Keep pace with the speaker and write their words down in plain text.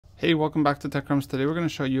Hey, welcome back to TechCrumbs. Today we're going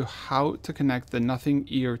to show you how to connect the Nothing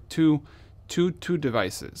Ear 2 to two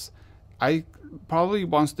devices. I probably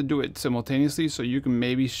wants to do it simultaneously so you can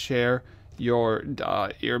maybe share your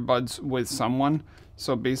earbuds with someone.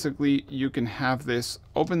 So basically you can have this,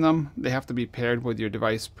 open them, they have to be paired with your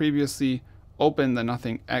device previously, open the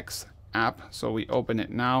Nothing X app. So we open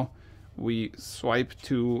it now, we swipe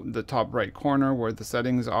to the top right corner where the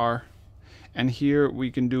settings are, and here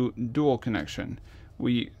we can do dual connection.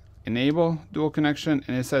 We enable dual connection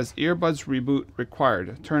and it says earbuds reboot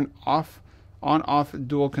required. Turn on off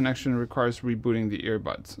dual connection requires rebooting the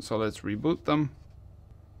earbuds. So let's reboot them.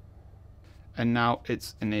 And now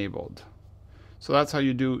it's enabled. So that's how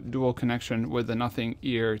you do dual connection with the Nothing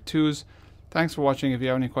Ear 2s. Thanks for watching. If you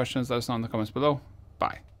have any questions, let us know in the comments below.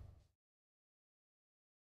 Bye.